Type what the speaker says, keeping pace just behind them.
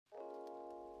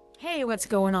Hey, what's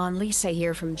going on? Lisa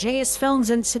here from JS Films,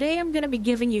 and today I'm going to be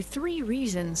giving you 3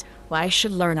 reasons why I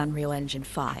should learn Unreal Engine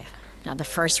 5. Now, the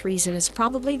first reason is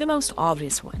probably the most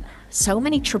obvious one. So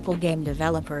many AAA game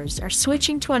developers are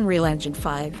switching to Unreal Engine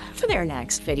 5 for their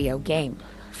next video game.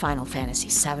 Final Fantasy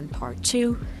VII Part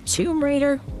 2, Tomb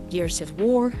Raider, Gears of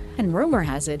War, and rumor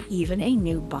has it, even a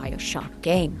new bioshock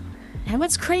game. And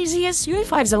what's crazy is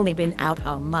UE5's only been out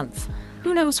a month.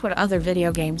 Who knows what other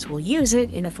video games will use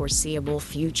it in a foreseeable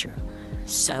future.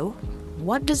 So,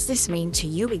 what does this mean to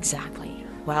you exactly?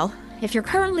 Well, if you're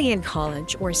currently in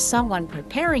college or someone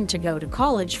preparing to go to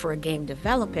college for a game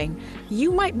developing,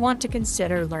 you might want to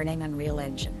consider learning Unreal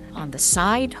Engine on the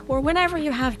side or whenever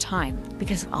you have time,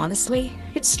 because honestly,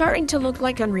 it's starting to look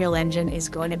like Unreal Engine is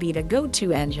going to be the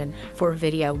go-to engine for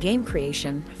video game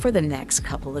creation for the next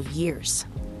couple of years.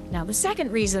 Now, the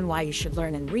second reason why you should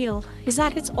learn Unreal is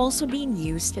that it's also being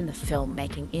used in the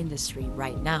filmmaking industry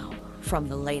right now. From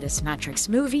the latest Matrix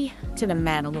movie, to the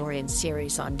Mandalorian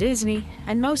series on Disney,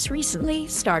 and most recently,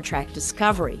 Star Trek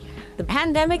Discovery. The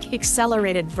pandemic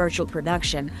accelerated virtual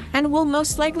production and will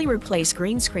most likely replace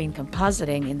green screen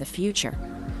compositing in the future.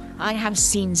 I have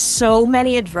seen so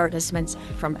many advertisements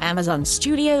from Amazon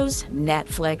Studios,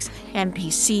 Netflix, and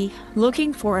PC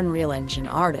looking for Unreal Engine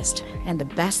artists. And the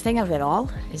best thing of it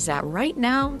all is that right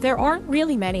now, there aren't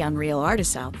really many Unreal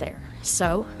artists out there.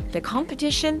 So, the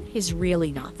competition is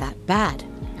really not that bad.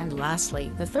 And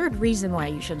lastly, the third reason why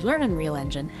you should learn Unreal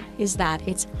Engine is that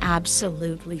it's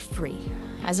absolutely free.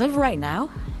 As of right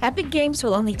now, Epic Games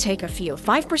will only take a fee of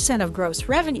 5% of gross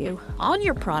revenue on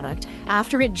your product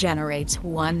after it generates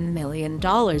 $1 million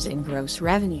in gross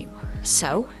revenue.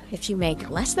 So, if you make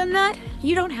less than that,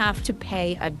 you don't have to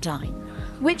pay a dime,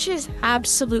 which is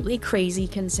absolutely crazy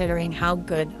considering how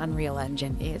good Unreal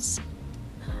Engine is.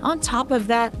 On top of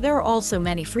that, there are also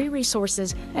many free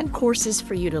resources and courses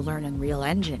for you to learn Unreal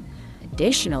Engine.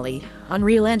 Additionally,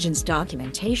 Unreal Engine's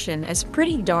documentation is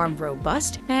pretty darn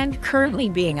robust and currently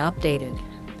being updated.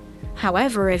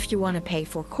 However, if you want to pay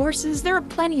for courses, there are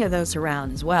plenty of those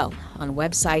around as well, on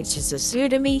websites such as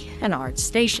Udemy and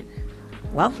Artstation.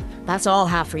 Well, that's all I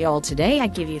have for y'all today. I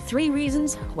give you 3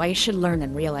 reasons why you should learn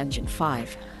Unreal Engine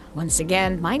 5. Once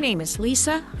again, my name is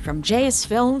Lisa from JS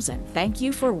Films, and thank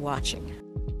you for watching.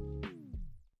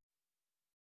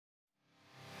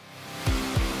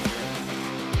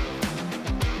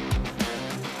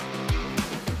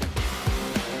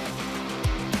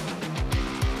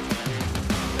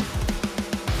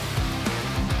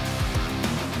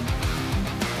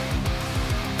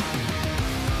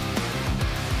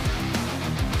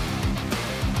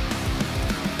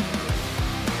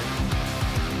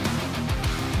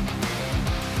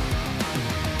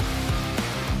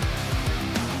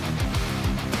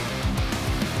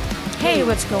 Hey,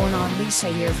 what's going on? Lisa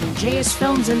here from JS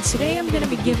Films, and today I'm going to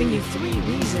be giving you 3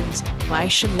 reasons why I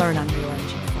should learn Unreal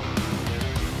Engine.